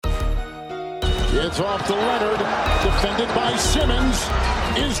It's off to Leonard, defended by Simmons.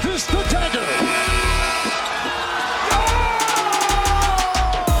 Is this the dagger?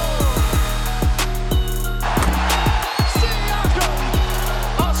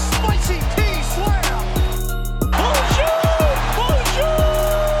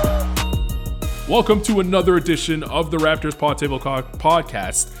 Welcome to another edition of the Raptors Pod Table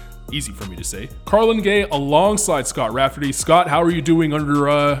Podcast. Easy for me to say. Carlin Gay alongside Scott Rafferty. Scott, how are you doing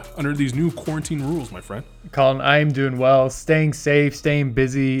under these new quarantine rules, my friend? Colin, I am doing well, staying safe, staying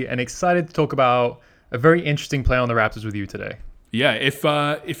busy, and excited to talk about a very interesting play on the Raptors with you today. Yeah,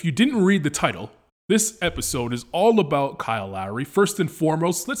 if you didn't read the title, this episode is all about Kyle Lowry. First and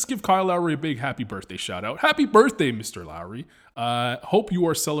foremost, let's give Kyle Lowry a big happy birthday shout out. Happy birthday, Mr. Lowry. Hope you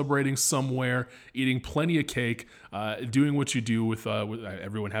are celebrating somewhere, eating plenty of cake, doing what you do with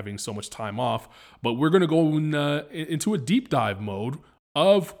everyone having so much time off. But we're going to go into a deep dive mode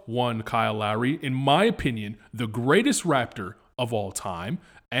of one Kyle Lowry, in my opinion, the greatest Raptor of all time,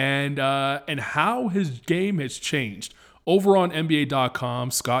 and how his game has changed. Over on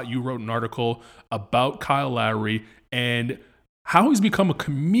NBA.com, Scott, you wrote an article about Kyle Lowry and how he's become a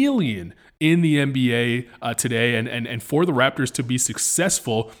chameleon in the NBA today and for the Raptors to be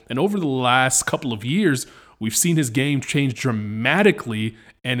successful. And over the last couple of years, we've seen his game change dramatically,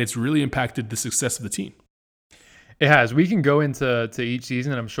 and it's really impacted the success of the team. It has. We can go into each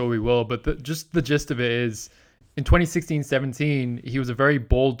season, and I'm sure we will, but just the gist of it is, in 2016-17, he was a very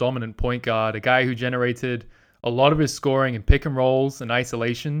ball dominant point guard, a guy who generated a lot of his scoring in pick and rolls and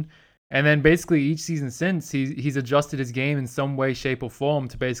isolation. And then basically each season since, he's adjusted his game in some way, shape, or form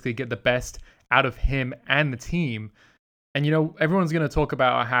to basically get the best out of him and the team. And, you know, everyone's going to talk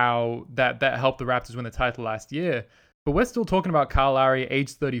about how that helped the Raptors win the title last year. But we're still talking about Kyle Lowry,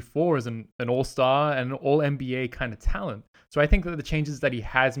 age 34, as an all-star and an all-NBA kind of talent. So I think that the changes that he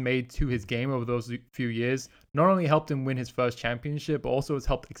has made to his game over those few years not only helped him win his first championship, but also has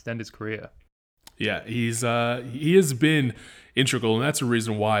helped extend his career. Yeah, he has been integral, and that's the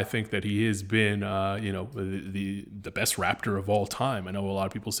reason why I think that he has been, the best Raptor of all time. I know a lot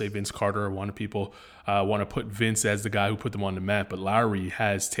of people say Vince Carter. A lot of people want to put Vince as the guy who put them on the map, but Lowry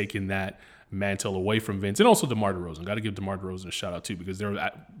has taken that mantle away from Vince, and also DeMar DeRozan. Got to give DeMar DeRozan a shout out too, because there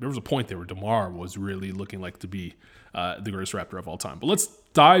was a point there where DeMar was really looking like to be the greatest Raptor of all time. But let's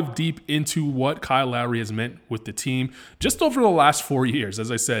dive deep into what Kyle Lowry has meant with the team just over the last 4 years. As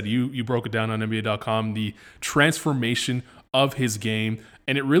I said, you broke it down on NBA.com, the transformation of his game.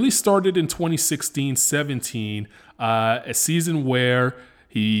 And it really started in 2016-17, a season where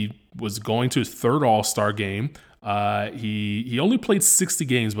he was going to his third All-Star game. He only played 60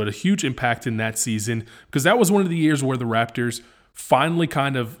 games, but a huge impact in that season, because that was one of the years where the Raptors finally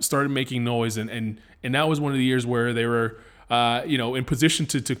kind of started making noise, and that was one of the years where they were in position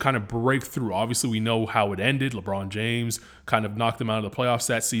to kind of break through. Obviously, we know how it ended. LeBron James kind of knocked them out of the playoffs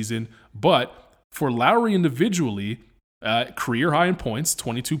that season. But for Lowry individually, career high in points,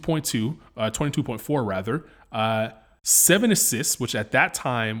 22.4 rather, 7 assists, which at that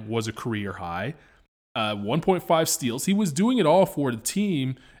time was a career high, 1.5 steals. He was doing it all for the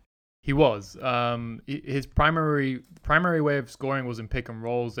team. He was. His primary way of scoring was in pick and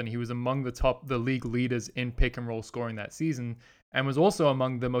rolls, and he was among the league leaders in pick and roll scoring that season, and was also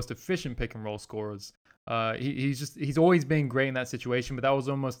among the most efficient pick and roll scorers. He's always been great in that situation, but that was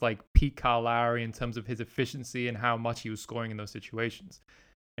almost like peak Kyle Lowry in terms of his efficiency and how much he was scoring in those situations.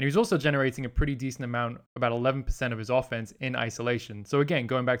 And he was also generating a pretty decent amount, about 11% of his offense in isolation. So again,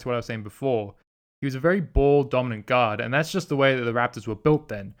 going back to what I was saying before, he was a very ball dominant guard, and that's just the way that the Raptors were built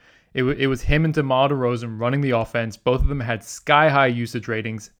then. It was him and DeMar DeRozan running the offense. Both of them had sky-high usage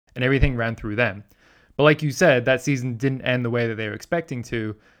ratings, and everything ran through them. But like you said, that season didn't end the way that they were expecting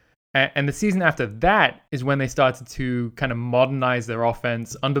to. And the season after that is when they started to kind of modernize their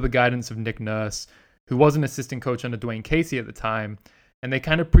offense under the guidance of Nick Nurse, who was an assistant coach under Dwayne Casey at the time. And they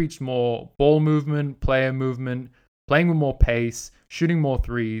kind of preached more ball movement, player movement, playing with more pace, shooting more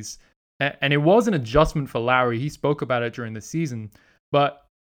threes. And it was an adjustment for Lowry. He spoke about it during the season. But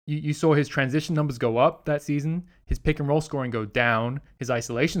you saw his transition numbers go up that season, his pick and roll scoring go down, his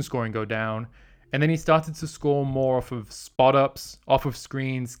isolation scoring go down, and then he started to score more off of spot ups, off of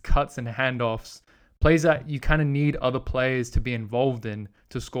screens, cuts and handoffs, plays that you kind of need other players to be involved in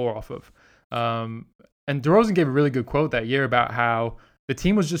to score off of. And DeRozan gave a really good quote that year about how the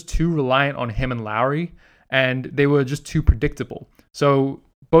team was just too reliant on him and Lowry, and they were just too predictable. So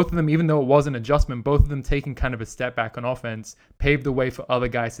both of them, even though it was an adjustment, both of them taking kind of a step back on offense, paved the way for other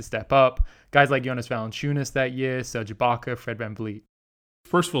guys to step up. Guys like Jonas Valanciunas that year, Serge Ibaka, Fred VanVleet.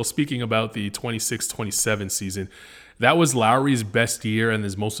 First of all, speaking about the 26-27 season, that was Lowry's best year and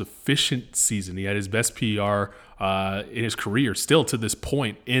his most efficient season. He had his best PR in his career still to this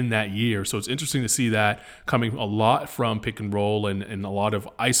point in that year. So it's interesting to see that coming a lot from pick and roll and a lot of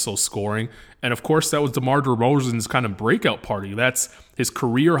ISO scoring. And of course, that was DeMar DeRozan's kind of breakout party. That's his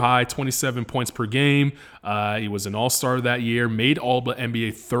career high, 27 points per game. He was an all-star that year, made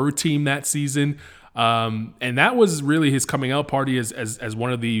All-NBA third team that season. And that was really his coming out party as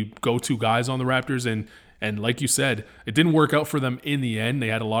one of the go-to guys on the Raptors. And like you said, it didn't work out for them in the end. They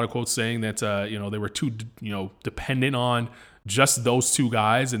had a lot of quotes saying that, they were too, dependent on just those two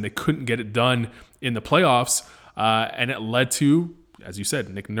guys and they couldn't get it done in the playoffs. And it led to, as you said,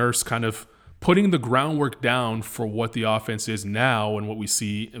 Nick Nurse kind of putting the groundwork down for what the offense is now and what we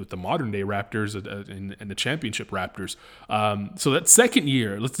see with the modern day Raptors and the championship Raptors. So that second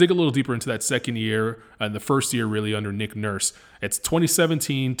year, let's dig a little deeper into that second year and the first year really under Nick Nurse. It's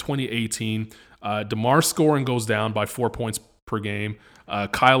 2017, 2018. DeMar's scoring goes down by 4 points per game.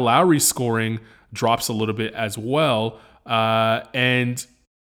 Kyle Lowry's scoring drops a little bit as well. And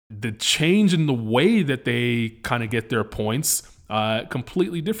the change in the way that they kind of get their points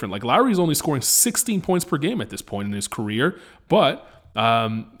completely different. Like Lowry's only scoring 16 points per game at this point in his career, but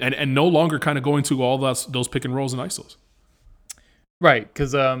and no longer kind of going to all those pick and rolls and isos. Right,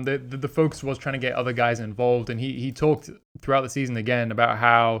 because the focus was trying to get other guys involved, and he talked throughout the season again about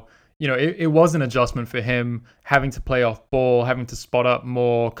how it was an adjustment for him having to play off ball, having to spot up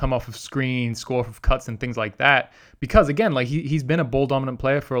more, come off of screens, score off of cuts and things like that. Because again, like he's been a ball dominant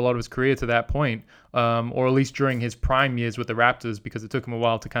player for a lot of his career to that point, or at least during his prime years with the Raptors, because it took him a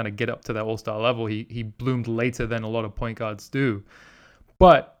while to kind of get up to that all-star level. He bloomed later than a lot of point guards do.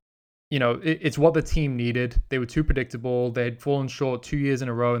 But it's what the team needed. They were too predictable. They had fallen short 2 years in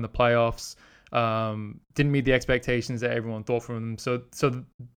a row in the playoffs. Didn't meet the expectations that everyone thought from them. So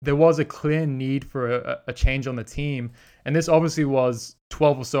there was a clear need for a change on the team. And this obviously was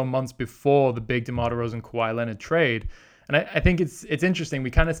 12 or so months before the big DeMar DeRozan Kawhi Leonard trade. And I think it's interesting.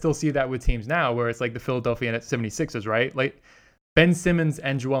 We kind of still see that with teams now where it's like the Philadelphia 76ers, right? Like Ben Simmons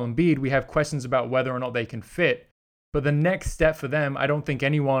and Joel Embiid, we have questions about whether or not they can fit. But the next step for them, I don't think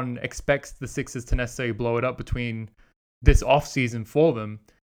anyone expects the Sixers to necessarily blow it up between this offseason for them.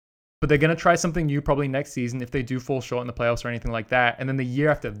 But they're going to try something new probably next season if they do fall short in the playoffs or anything like that. And then the year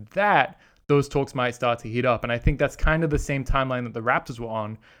after that, those talks might start to heat up. And I think that's kind of the same timeline that the Raptors were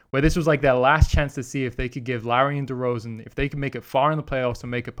on, where this was like their last chance to see if they could give Lowry and DeRozan, if they could make it far in the playoffs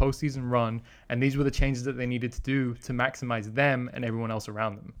and make a postseason run. And these were the changes that they needed to do to maximize them and everyone else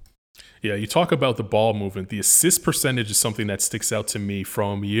around them. Yeah, you talk about the ball movement. The assist percentage is something that sticks out to me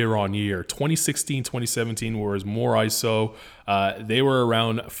from year on year. 2016, 2017 was more ISO. They were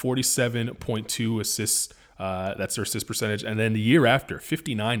around 47.2 assists. That's their assist percentage. And then the year after,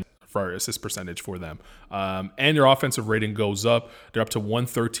 59 for our assist percentage for them. And their offensive rating goes up. They're up to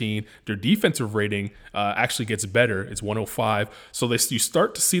 113. Their defensive rating actually gets better. It's 105. So you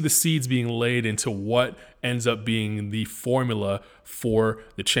start to see the seeds being laid into what ends up being the formula for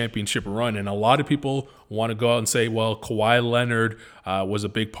the championship run. And a lot of people want to go out and say, well, Kawhi Leonard was a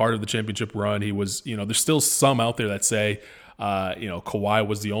big part of the championship run. He was, there's still some out there that say, Kawhi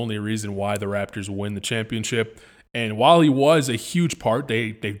was the only reason why the Raptors win the championship. And while he was a huge part,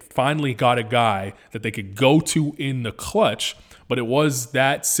 they finally got a guy that they could go to in the clutch. But it was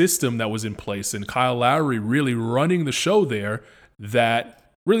that system that was in place and Kyle Lowry really running the show there that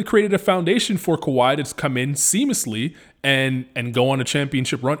really created a foundation for Kawhi to come in seamlessly and go on a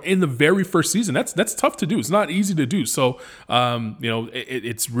championship run in the very first season. That's tough to do. It's not easy to do. So,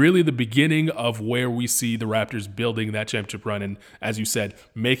 it's really the beginning of where we see the Raptors building that championship run. And as you said,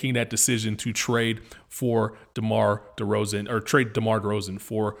 making that decision to trade for DeMar DeRozan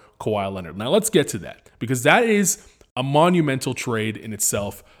for Kawhi Leonard. Now let's get to that because that is a monumental trade in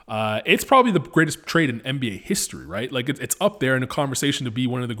itself. It's probably the greatest trade in NBA history, right? Like it's up there in the conversation to be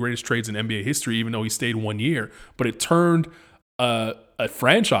one of the greatest trades in NBA history, even though he stayed 1 year. But it turned a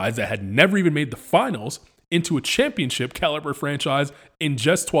franchise that had never even made the finals into a championship caliber franchise in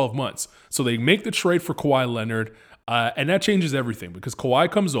just 12 months. So they make the trade for Kawhi Leonard, and that changes everything because Kawhi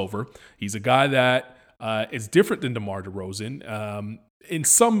comes over. He's a guy that is different than DeMar DeRozan in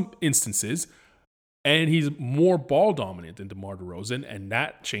some instances. And he's more ball dominant than DeMar DeRozan, and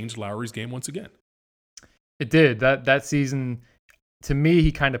that changed Lowry's game once again. It did. That season, to me,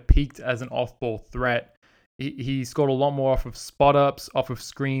 he kind of peaked as an off-ball threat. He scored a lot more off of spot-ups, off of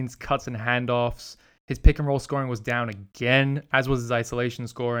screens, cuts and handoffs. His pick-and-roll scoring was down again, as was his isolation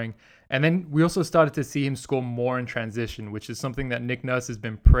scoring. And then we also started to see him score more in transition, which is something that Nick Nurse has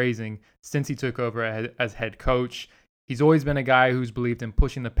been praising since he took over as head coach. He's always been a guy who's believed in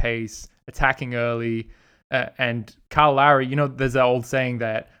pushing the pace, attacking early. And Kyle Lowry, there's that old saying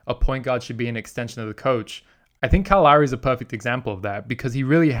that a point guard should be an extension of the coach. I think Kyle Lowry is a perfect example of that because he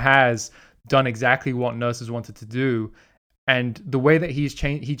really has done exactly what Nurse has wanted to do. And the way that he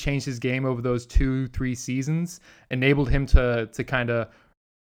changed his game over those 2-3 seasons enabled him to kind of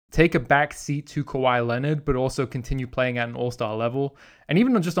take a back seat to Kawhi Leonard, but also continue playing at an all-star level. And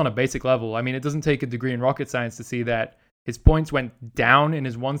even just on a basic level, I mean, it doesn't take a degree in rocket science to see that his points went down in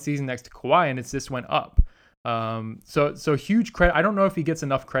his one season next to Kawhi and it's just went up. So huge credit. I don't know if he gets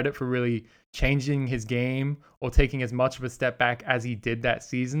enough credit for really changing his game or taking as much of a step back as he did that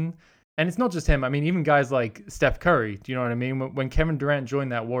season. And it's not just him. I mean, even guys like Steph Curry, do you know what I mean? When Kevin Durant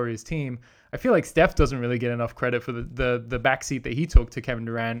joined that Warriors team, I feel like Steph doesn't really get enough credit for the backseat that he took to Kevin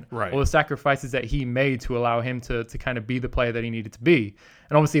Durant, right, or the sacrifices that he made to allow him to kind of be the player that he needed to be.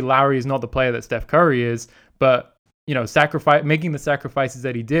 And obviously Lowry is not the player that Steph Curry is, but making the sacrifices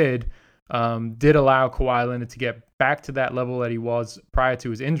that he did allow Kawhi Leonard to get back to that level that he was prior to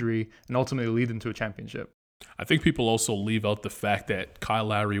his injury and ultimately lead them to a championship. I think people also leave out the fact that Kyle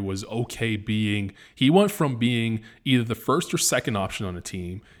Lowry was okay he went from being either the first or second option on a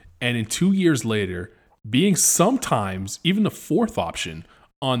team, and in 2 years later, being sometimes even the fourth option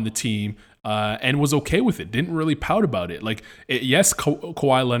on the team, and was okay with it. Didn't really pout about it. Yes,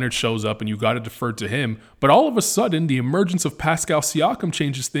 Kawhi Leonard shows up and you got to defer to him, but all of a sudden, the emergence of Pascal Siakam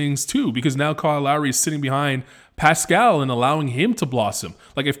changes things too, because now Kyle Lowry is sitting behind Pascal and allowing him to blossom.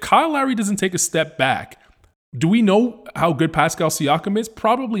 If Kyle Lowry doesn't take a step back, do we know how good Pascal Siakam is?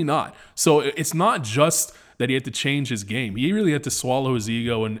 Probably not. So it's not just that he had to change his game. He really had to swallow his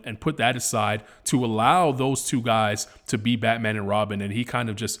ego and put that aside to allow those two guys to be Batman and Robin. And he kind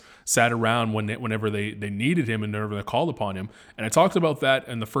of just sat around whenever they needed him and whenever they called upon him. And I talked about that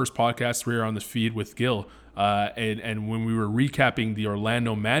in the first podcast we were on the feed with Gil, and when we were recapping the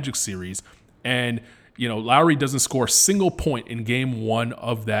Orlando Magic series. And, Lowry doesn't score a single point in game 1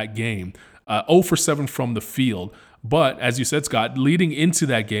 of that game. 0 for 7 from the field. But as you said, Scott, leading into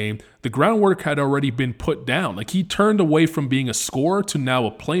that game, the groundwork had already been put down. He turned away from being a scorer to now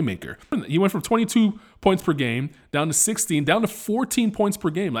a playmaker. He went from 22 points per game down to 16, down to 14 points per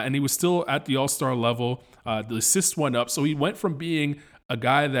game. And he was still at the all-star level. The assists went up. So he went from being a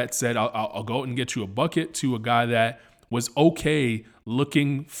guy that said, I'll go out and get you a bucket, to a guy that was okay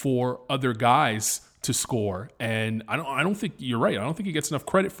looking for other guys to score. And I don't think you're right. I don't think he gets enough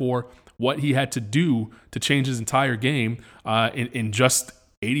credit for what he had to do to change his entire game in just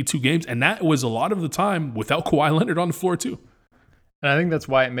 82 games. And that was a lot of the time without Kawhi Leonard on the floor too. And I think that's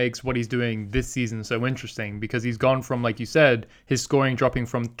why it makes what he's doing this season so interesting, because he's gone from, like you said, his scoring dropping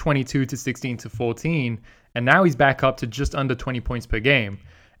from 22 to 16 to 14, and now he's back up to just under 20 points per game.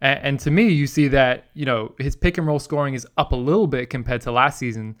 And to me, you see that, his pick and roll scoring is up a little bit compared to last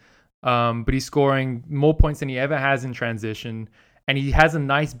season, but he's scoring more points than he ever has in transition. And he has a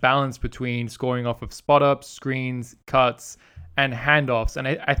nice balance between scoring off of spot ups, screens, cuts, and handoffs. And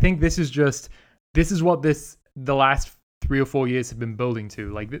I think this is what the last 3 or 4 years have been building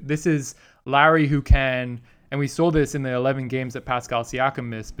to. This is Lowry who can, and we saw this in the 11 games that Pascal Siakam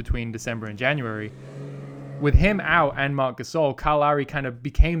missed between December and January. With him out and Marc Gasol, Kyle Lowry kind of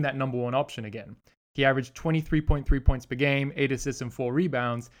became that number one option again. He averaged 23.3 points per game, 8 assists and 4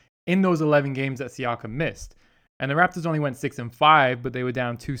 rebounds in those 11 games that Siakam missed. And the Raptors only went 6-5, but they were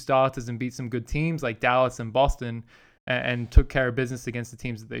down 2 starters and beat some good teams like Dallas and Boston, and took care of business against the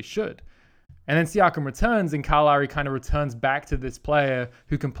teams that they should. And then Siakam returns, and Kyle Lowry kind of returns back to this player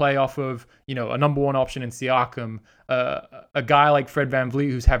who can play off of, a number one option in Siakam, a guy like Fred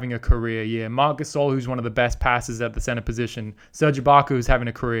VanVleet who's having a career year, Marc Gasol who's one of the best passers at the center position, Serge Ibaka who's having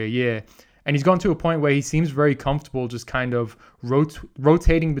a career year. And he's gone to a point where he seems very comfortable just kind of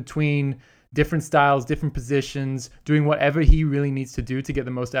rotating between different styles, different positions, doing whatever he really needs to do to get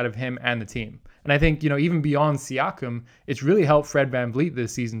the most out of him and the team. And I think, even beyond Siakam, it's really helped Fred VanVleet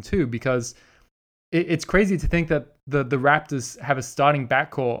this season too, because it's crazy to think that the Raptors have a starting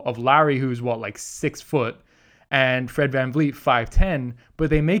backcourt of Lowry, who's 6 foot, and Fred VanVleet 5'10", but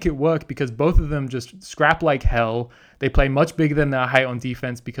they make it work because both of them just scrap like hell. They play much bigger than their height on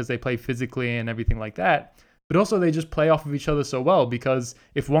defense because they play physically and everything like that. But also they just play off of each other so well, because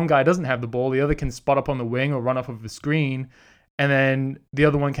if one guy doesn't have the ball, the other can spot up on the wing or run off of the screen, and then the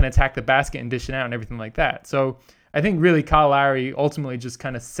other one can attack the basket and dish it out and everything like that. So I think really Kyle Lowry ultimately just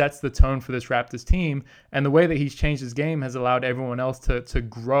kind of sets the tone for this Raptors team, and the way that he's changed his game has allowed everyone else to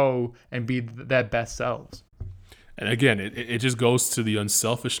grow and be their best selves. And again, it just goes to the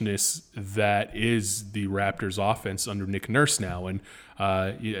unselfishness that is the Raptors offense under Nick Nurse now. And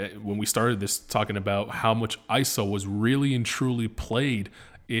when we started this talking about how much ISO was really and truly played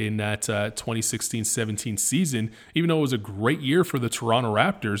in that 2016-17 season, even though it was a great year for the Toronto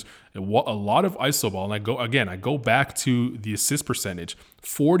Raptors, a lot of ISO ball. And I go back to the assist percentage,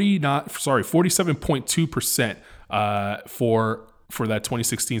 47.2% for that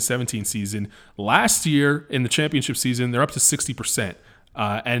 2016-17 season. Last year in the championship season, they're up to 60%.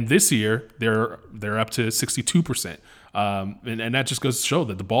 And this year, they're up to 62%. And that just goes to show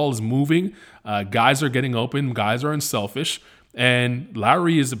that the ball is moving. Guys are getting open. Guys are unselfish. And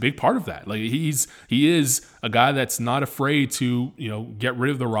Lowry is a big part of that. Like he is a guy that's not afraid to, get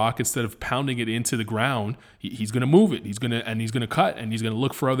rid of the rock instead of pounding it into the ground. He's going to move it. He's going to cut, and he's going to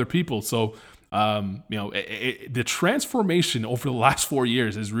look for other people. So, the transformation over the last 4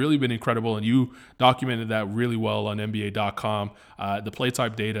 years has really been incredible, and you documented that really well on NBA.com. The play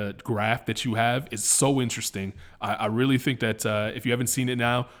type data graph that you have is so interesting. I really think that if you haven't seen it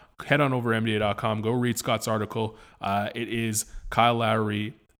now, head on over to NBA.com, go read Scott's article. It is Kyle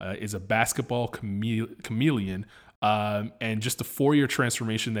Lowry is a basketball chameleon, and just the 4-year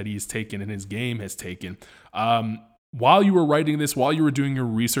transformation that he's taken and his game has taken. While you were writing this, while you were doing your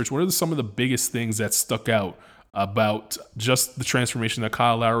research, what are some of the biggest things that stuck out about just the transformation that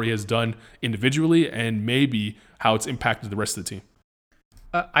Kyle Lowry has done individually and maybe how it's impacted the rest of the team?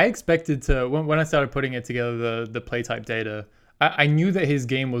 I expected to, when I started putting it together, the play type data, I knew that his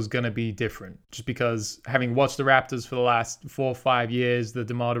game was going to be different just because having watched the Raptors for the last 4 or 5 years, the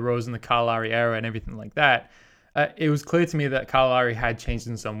DeMar DeRozan, the Kyle Lowry era and everything like that, it was clear to me that Kyle Lowry had changed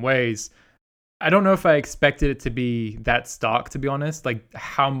in some ways. I don't know if I expected it to be that stark, to be honest, like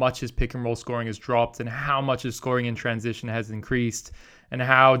how much his pick and roll scoring has dropped and how much his scoring in transition has increased and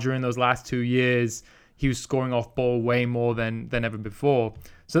how during those last 2 years he was scoring off ball way more than ever before.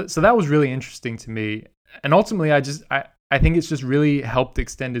 So that was really interesting to me. And ultimately, I think it's just really helped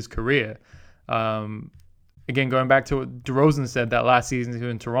extend his career. Again, going back to what DeRozan said that last season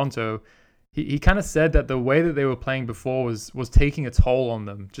in Toronto, he kind of said that the way that they were playing before was taking a toll on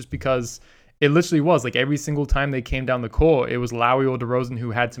them just because it literally was like every single time they came down the court, it was Lowry or DeRozan who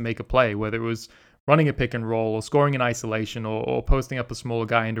had to make a play, whether it was running a pick and roll or scoring in isolation or posting up a smaller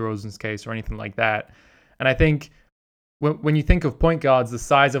guy in DeRozan's case or anything like that. And I think when you think of point guards, the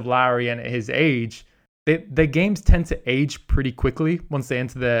size of Lowry and at his age, their games tend to age pretty quickly once they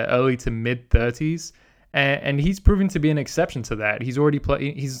enter their early to mid 30s. And he's proven to be an exception to that.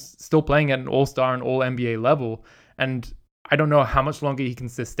 He's still playing at an all-star and all-NBA level. And I don't know how much longer he can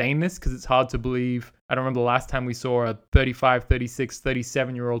sustain this because it's hard to believe. I don't remember the last time we saw a 35, 36,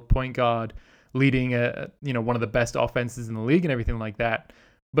 37-year-old point guard leading one of the best offenses in the league and everything like that.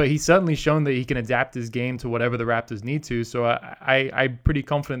 But he's certainly shown that he can adapt his game to whatever the Raptors need to. So I'm pretty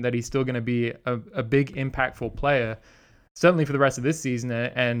confident that he's still going to be a big, impactful player, certainly for the rest of this season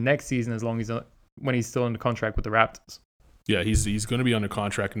and next season, as long as when he's still under contract with the Raptors. Yeah, he's going to be under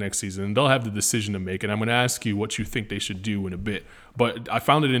contract next season, and they'll have the decision to make. And I'm going to ask you what you think they should do in a bit. But I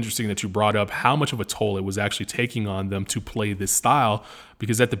found it interesting that you brought up how much of a toll it was actually taking on them to play this style,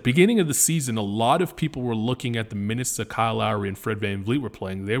 because at the beginning of the season, a lot of people were looking at the minutes that Kyle Lowry and Fred VanVleet were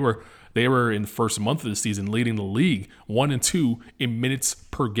playing. They were in the first month of the season leading the league 1 and 2 in minutes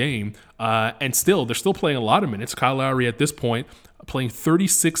per game, and they're still playing a lot of minutes. Kyle Lowry at this point playing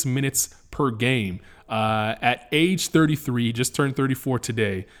 36 minutes per game. At age 33, he just turned 34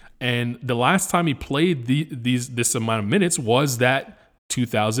 today. And the last time he played this amount of minutes was that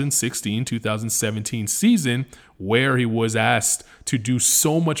 2016-2017 season where he was asked to do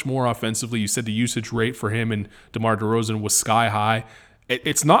so much more offensively. You said the usage rate for him and DeMar DeRozan was sky high.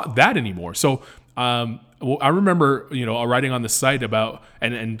 It's not that anymore. So I remember, writing on the site about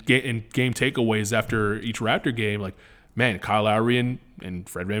and game takeaways after each Raptor game, like, man, Kyle Lowry and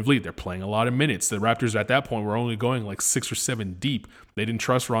Fred VanVleet, they're playing a lot of minutes. The Raptors at that point were only going like 6 or 7 deep. They didn't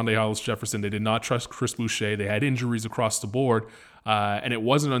trust Rondae Hollis-Jefferson. They did not trust Chris Boucher. They had injuries across the board. And it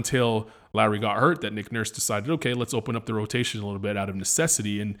wasn't until Lowry got hurt that Nick Nurse decided, okay, let's open up the rotation a little bit out of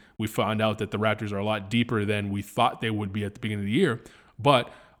necessity. And we found out that the Raptors are a lot deeper than we thought they would be at the beginning of the year.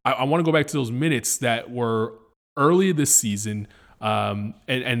 But I want to go back to those minutes that were early this season.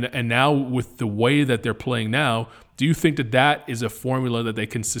 And now with the way that they're playing now, do you think that is a formula that they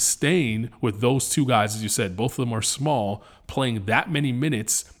can sustain with those two guys? As you said, both of them are small, playing that many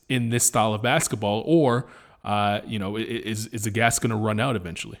minutes in this style of basketball, or is the gas going to run out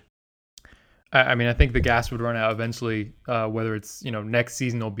eventually? I mean, I think the gas would run out eventually, whether it's next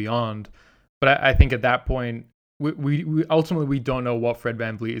season or beyond. But I think at that point, we ultimately we don't know what Fred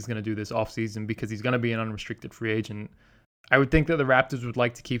VanVleet is going to do this offseason because he's going to be an unrestricted free agent. I would think that the Raptors would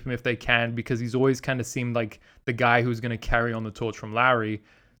like to keep him if they can because he's always kind of seemed like the guy who's going to carry on the torch from Lowry.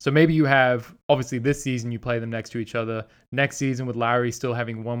 So maybe you have, obviously this season you play them next to each other. Next season with Lowry still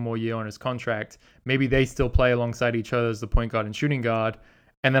having one more year on his contract, maybe they still play alongside each other as the point guard and shooting guard.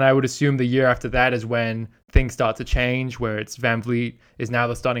 And then I would assume the year after that is when things start to change, where it's VanVleet is now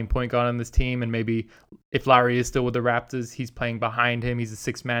the starting point guard on this team. And maybe if Lowry is still with the Raptors, he's playing behind him. He's a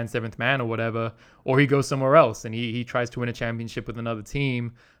sixth man, seventh man or whatever. Or he goes somewhere else and he tries to win a championship with another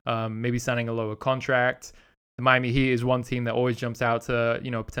team, maybe signing a lower contract. The Miami Heat is one team that always jumps out to,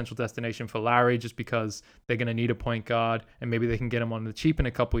 potential destination for Lowry just because they're going to need a point guard and maybe they can get him on the cheap in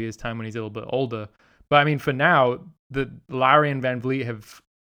a couple years' time when he's a little bit older. But I mean, for now, the Lowry and VanVleet have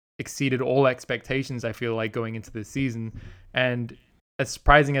exceeded all expectations, I feel like, going into this season. And as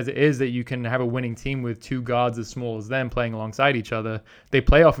surprising as it is that you can have a winning team with two guards as small as them playing alongside each other, they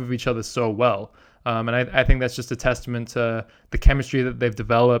play off of each other so well. And I think that's just a testament to the chemistry that they've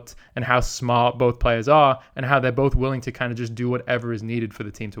developed and how smart both players are and how they're both willing to kind of just do whatever is needed for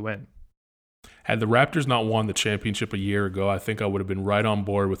the team to win. Had the Raptors not won the championship a year ago, I think I would have been right on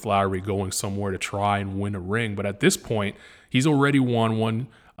board with Lowry going somewhere to try and win a ring. But at this point, he's already won one.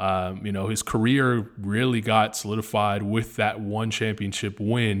 His career really got solidified with that one championship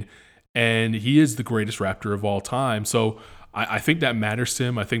win, and he is the greatest Raptor of all time. So I think that matters to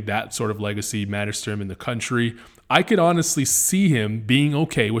him. I think that sort of legacy matters to him in the country. I could honestly see him being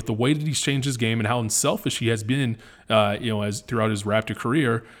okay with the way that he's changed his game and how unselfish he has been, as throughout his Raptor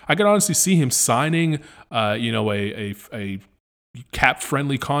career. I could honestly see him signing, a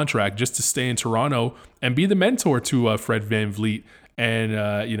cap-friendly contract just to stay in Toronto and be the mentor to Fred VanVleet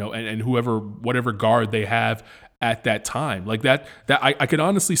and whatever guard they have at that time. Like that I could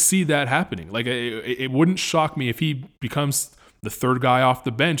honestly see that happening. Like it wouldn't shock me if he becomes the third guy off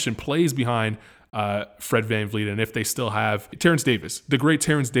the bench and plays behind Fred VanVleet, and if they still have Terrence Davis, the great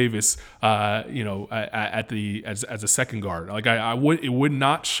Terrence Davis, as a second guard. Like it would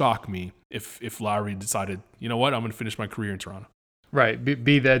not shock me if Lowry decided, you know what, I'm going to finish my career in Toronto. Right,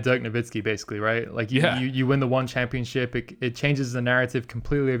 be their Dirk Nowitzki, basically, right? Like you win the one championship, it changes the narrative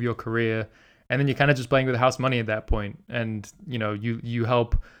completely of your career, and then you're kind of just playing with house money at that point, and you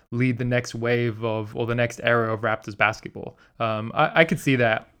help lead the next wave or the next era of Raptors basketball. I could see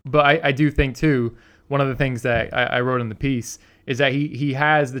that, but I do think too, one of the things that I wrote in the piece is that he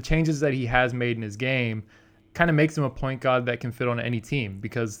has the changes that he has made in his game kind of makes him a point guard that can fit on any team,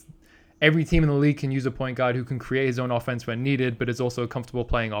 because every team in the league can use a point guard who can create his own offense when needed, but is also comfortable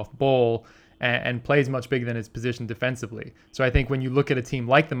playing off ball and plays much bigger than his position defensively. So I think when you look at a team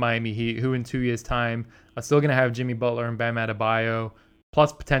like the Miami Heat, who in 2 years' time are still going to have Jimmy Butler and Bam Adebayo,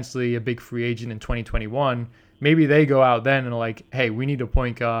 plus potentially a big free agent in 2021, maybe they go out then and are like, hey, we need a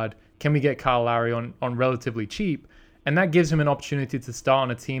point guard. Can we get Kyle Lowry on relatively cheap? And that gives him an opportunity to start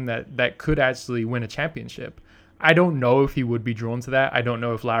on a team that could actually win a championship. I don't know if he would be drawn to that. I don't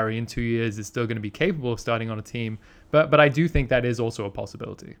know if Lowry in 2 years is still going to be capable of starting on a team, but I do think that is also a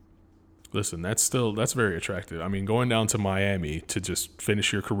possibility. Listen, that's very attractive. I mean, going down to Miami to just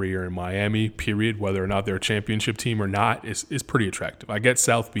finish your career in Miami, period, whether or not they're a championship team or not, is pretty attractive. I get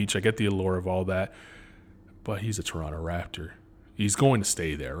South Beach, I get the allure of all that, but he's a Toronto Raptor. He's going to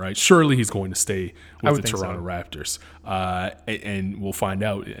stay there, right? Surely he's going to stay with the Toronto Raptors, and we'll find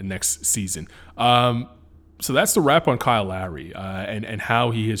out next season. So that's the wrap on Kyle Lowry and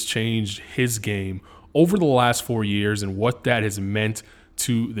how he has changed his game over the last 4 years and what that has meant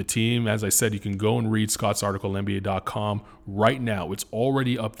to the team. As I said, you can go and read Scott's article on NBA.com right now. It's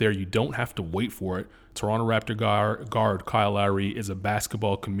already up there. You don't have to wait for it. Toronto Raptor guard Kyle Lowry is a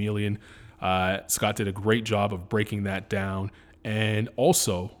basketball chameleon. Scott did a great job of breaking that down. And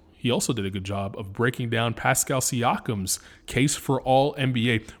he also did a good job of breaking down Pascal Siakam's case for all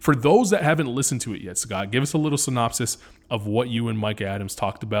NBA. For those that haven't listened to it yet, Scott, give us a little synopsis of what you and Mike Adams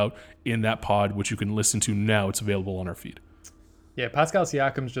talked about in that pod, which you can listen to now. It's available on our feed. Yeah, Pascal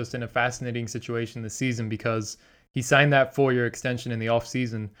Siakam's just in a fascinating situation this season because he signed that 4-year extension in the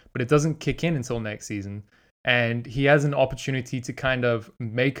offseason, but it doesn't kick in until next season. And he has an opportunity to kind of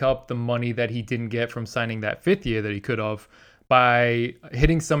make up the money that he didn't get from signing that 5th year that he could have by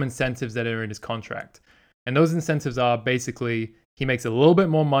hitting some incentives that are in his contract. And those incentives are basically he makes a little bit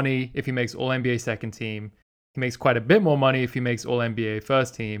more money if he makes All-NBA second team. He makes quite a bit more money if he makes All-NBA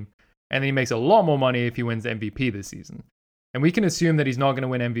first team. And then he makes a lot more money if he wins MVP this season. And we can assume that he's not going to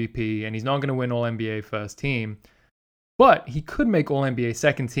win MVP and he's not going to win All-NBA first team. But he could make All-NBA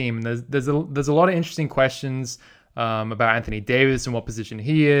second team. And there's a lot of interesting questions about Anthony Davis and what position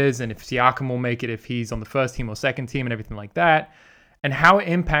he is, and if Siakam will make it if he's on the first team or second team and everything like that, and how it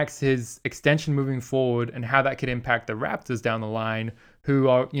impacts his extension moving forward and how that could impact the Raptors down the line, who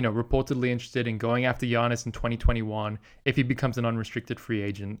are, reportedly interested in going after Giannis in 2021 if he becomes an unrestricted free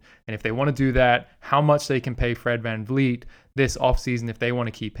agent. And if they want to do that, how much they can pay Fred VanVleet this offseason if they want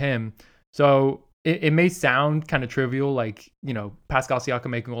to keep him. So it may sound kind of trivial, like, Pascal Siakam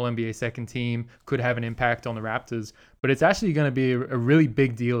making All-NBA second team could have an impact on the Raptors, but it's actually going to be a really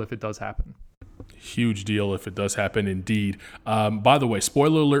big deal if it does happen. Huge deal if it does happen, indeed. By the way,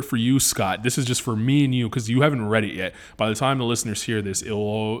 spoiler alert for you, Scott. This is just for me and you because you haven't read it yet. By the time the listeners hear this,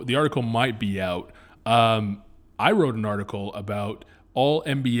 the article might be out. I wrote an article about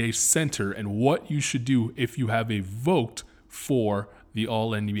All-NBA center and what you should do if you have a vote for the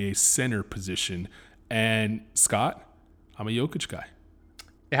All-NBA center position. And Scott, I'm a Jokic guy.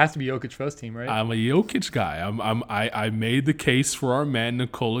 It has to be Jokic first team, right? I'm a Jokic guy. I made the case for our man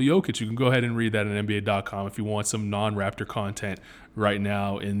Nikola Jokic. You can go ahead and read that on NBA.com if you want some non-Raptor content right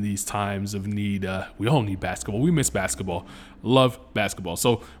now in these times of need. We all need basketball. We miss basketball. Love basketball.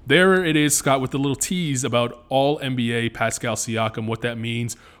 So there it is, Scott, with the little tease about All-NBA Pascal Siakam, what that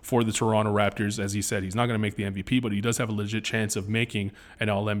means for the Toronto Raptors. As he said, he's not going to make the MVP, but he does have a legit chance of making an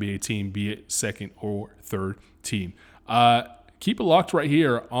All-NBA team, be it second or third team. Keep it locked right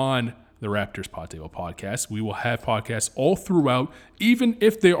here on the Raptors Pod Table Podcast. We will have podcasts all throughout, even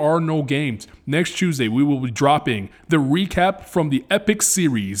if there are no games. Next Tuesday, we will be dropping the recap from the epic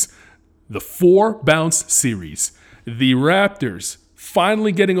series, the 4-bounce series. The Raptors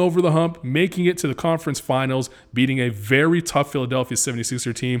finally getting over the hump, making it to the conference finals, beating a very tough Philadelphia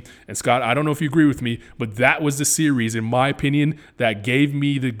 76er team. And Scott, I don't know if you agree with me, but that was the series, in my opinion, that gave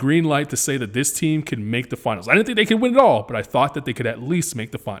me the green light to say that this team can make the finals. I didn't think they could win it all, but I thought that they could at least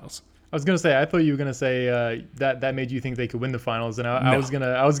make the finals. I was gonna say, I thought you were gonna say that made you think they could win the finals, and I was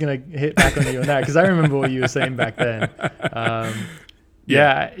gonna hit back on you on that because I remember what you were saying back then.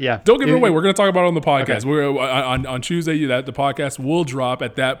 Yeah. Don't give it away. We're going to talk about it on the podcast. Okay. We're on Tuesday. That the podcast will drop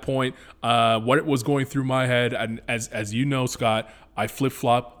at that point. What it was going through my head, and as you know, Scott, I flip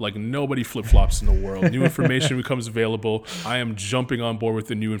flop like nobody flip flops in the world. New information becomes available. I am jumping on board with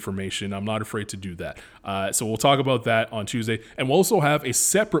the new information. I'm not afraid to do that. So we'll talk about that on Tuesday, and we'll also have a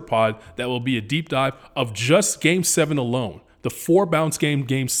separate pod that will be a deep dive of just Game 7 alone. The 4-bounce game,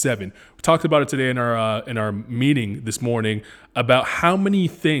 Game 7. We talked about it today in our meeting this morning about how many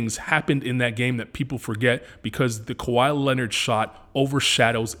things happened in that game that people forget because the Kawhi Leonard shot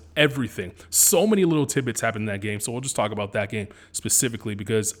overshadows everything. So many little tidbits happened in that game. So we'll just talk about that game specifically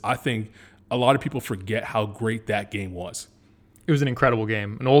because I think a lot of people forget how great that game was. It was an incredible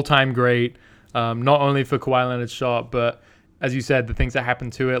game, an all-time great, not only for Kawhi Leonard's shot, but as you said, the things that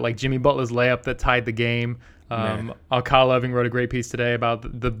happened to it, like Jimmy Butler's layup that tied the game. Our Kyle Irving wrote a great piece today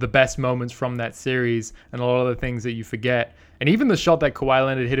about the best moments from that series and a lot of the things that you forget. And even the shot that Kawhi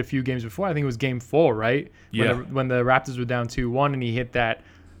Leonard hit a few games before, I think it was Game 4, right? Yeah. When the Raptors were down 2-1 and he hit that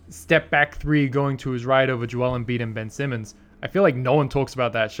step back three going to his right over Joel Embiid and Ben Simmons. I feel like no one talks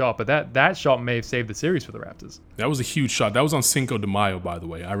about that shot, but that shot may have saved the series for the Raptors. That was a huge shot. That was on Cinco de Mayo, by the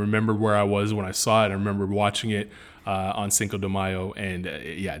way. I remember where I was when I saw it. I remember watching it on Cinco de Mayo, and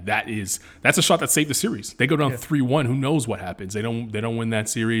that's a shot that saved the series. They go down 3-1. Who knows what happens? They don't win that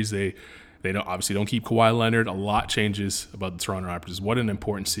series. They don't keep Kawhi Leonard. A lot changes about the Toronto Raptors. What an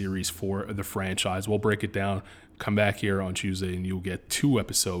important series for the franchise. We'll break it down. Come back here on Tuesday, and you'll get 2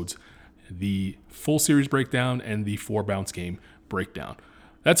 episodes. The full series breakdown and the 4-bounce game breakdown.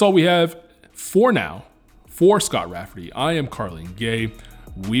 That's all we have for now. For Scott Rafferty, I am Carlin Gay.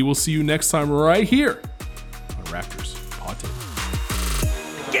 We will see you next time right here on Raptors Pod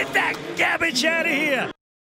Table. Get that garbage out of here!